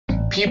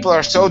people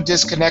are so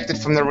disconnected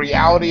from the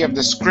reality of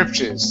the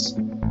scriptures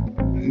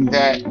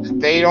that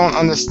they don't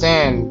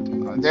understand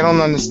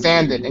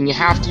it. And you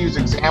have to use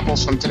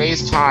examples from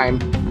today's time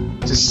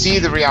to see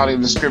the reality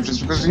of the scriptures,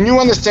 because when you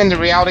understand the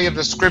reality of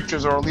the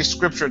scriptures, or at least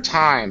scripture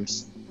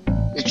times,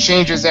 it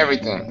changes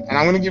everything. And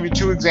I'm going to give you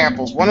two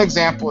examples. One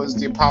example is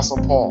the Apostle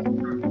Paul.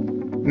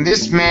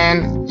 This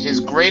man,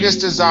 his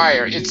greatest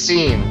desire, it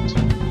seemed,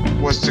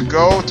 was to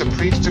go to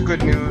preach the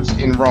good news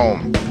in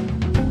Rome.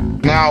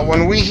 Now,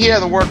 when we hear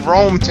the word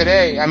Rome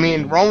today, I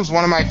mean, Rome's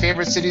one of my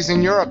favorite cities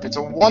in Europe. It's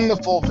a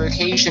wonderful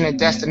vacation and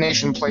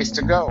destination place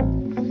to go.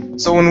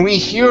 So when we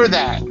hear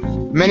that,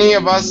 many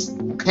of us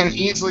can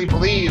easily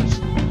believe,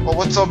 well,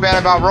 what's so bad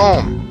about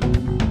Rome?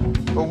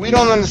 But we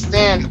don't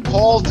understand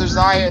Paul's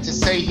desire to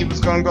say he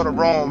was going to go to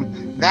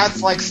Rome.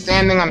 That's like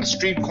standing on a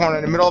street corner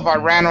in the middle of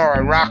Iran or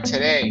Iraq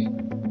today.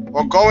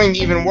 Or going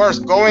even worse,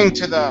 going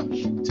to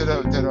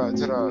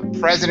the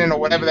president, or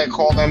whatever they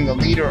call them, the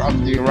leader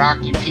of the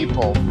Iraqi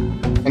people,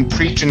 and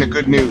preaching the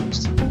good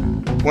news.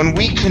 When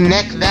we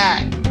connect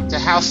that to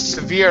how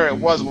severe it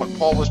was what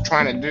Paul was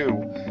trying to do,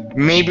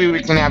 maybe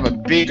we can have a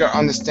bigger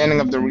understanding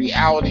of the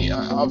reality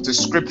of the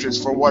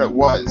scriptures for what it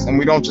was. And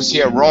we don't just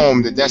hear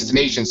Rome, the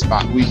destination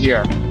spot. We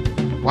hear,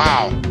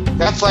 wow,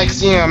 that's like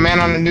seeing a man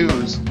on the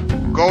news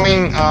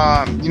going,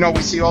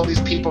 we see all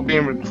these people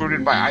being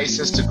recruited by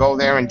ISIS to go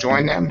there and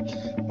join them.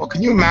 Well,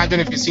 can you imagine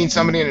if you've seen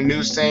somebody in the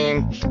news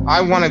saying,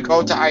 I want to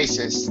go to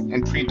ISIS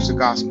and preach the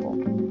gospel?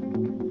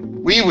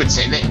 We would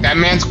say, that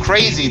man's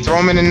crazy, throw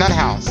him in a nut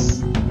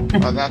house.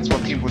 Well, that's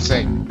what people would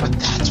say. But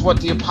that's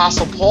what the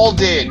Apostle Paul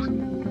did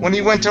when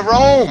he went to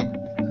Rome.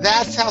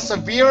 That's how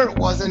severe it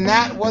was, and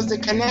that was the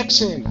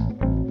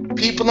connection.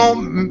 People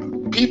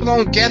don't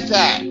get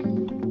that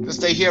because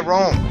they hear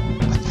Rome.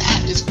 But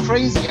that is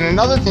crazy. And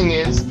another thing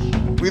is,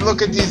 we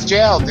look at these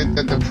jails,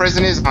 the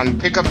prisoners on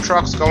pickup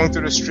trucks going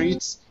through the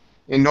streets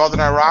in northern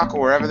Iraq or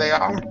wherever they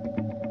are.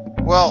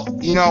 Well,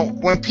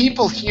 when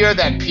people hear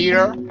that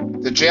Peter,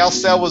 the jail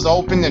cell was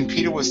opened and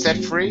Peter was set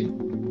free,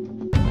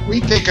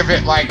 we think of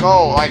it like,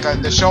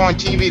 the show on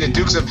TV, The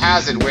Dukes of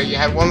Hazzard, where you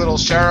had one little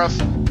sheriff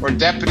or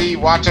deputy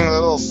watching a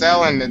little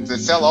cell and the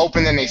cell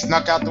opened and they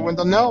snuck out the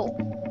window. No.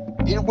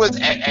 It was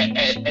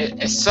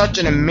such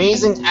an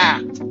amazing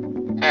act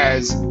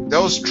as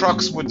those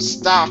trucks would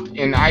stop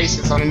in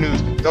ISIS on the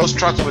news. Those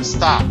trucks would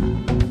stop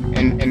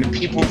and the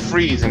people would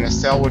freeze and the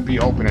cell would be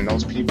open and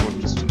those people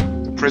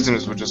the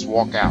prisoners would just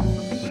walk out.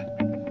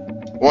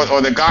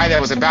 Or the guy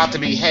that was about to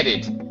be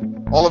headed,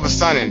 all of a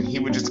sudden he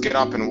would just get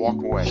up and walk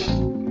away.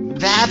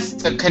 That's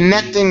the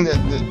connecting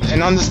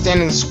and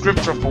understanding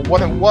scripture for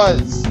what it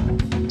was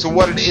to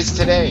what it is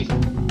today.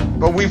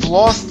 But we've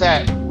lost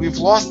that. We've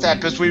lost that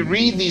because we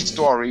read these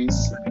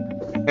stories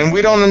and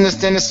we don't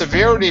understand the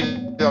severity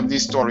of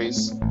these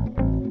stories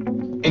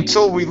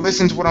until we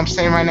listen to what I'm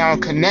saying right now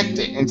and connect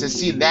it and to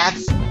see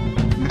that's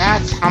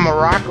how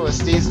miraculous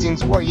these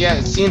things were. Yeah,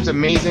 it seems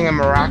amazing and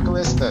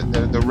miraculous,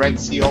 the Red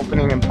Sea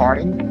opening and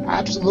parting.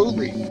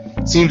 Absolutely.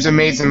 Seems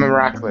amazing and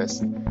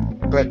miraculous.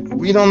 But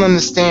we don't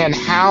understand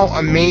how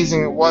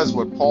amazing it was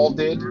what Paul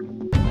did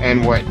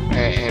and what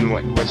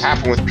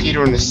happened with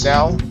Peter in the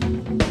cell,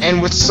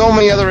 and with so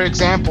many other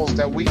examples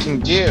that we can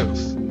give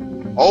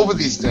over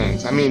these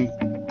things. I mean,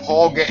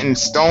 Paul getting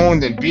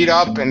stoned and beat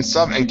up and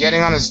stuff and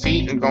getting on his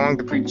feet and going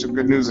to preach the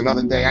good news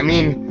another day. I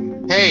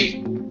mean,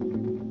 hey,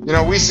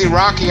 we see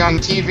Rocky on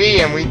TV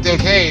and we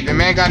think, hey, the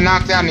man got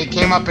knocked out and he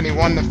came up and he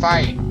won the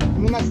fight. I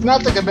mean, that's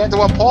nothing compared to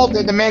what Paul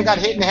did. The man got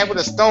hit in the head with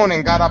a stone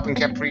and got up and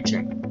kept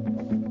preaching.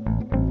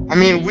 I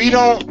mean, we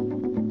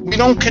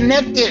don't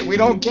connect it. We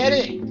don't get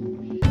it.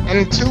 And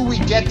until we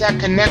get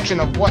that connection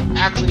of what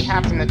actually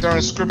happened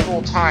during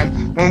scriptural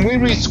time, when we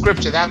read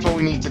scripture, that's what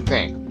we need to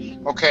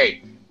think.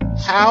 Okay,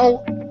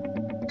 how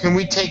can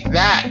we take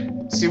that?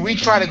 See, we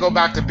try to go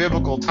back to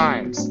biblical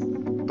times,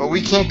 but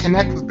we can't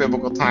connect with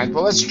biblical times.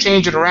 Well, let's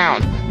change it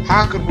around.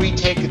 How could we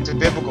take it to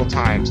biblical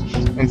times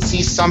and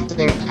see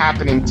something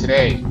happening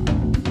today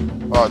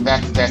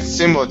that's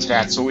similar to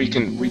that, so we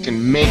can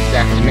make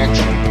that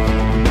connection?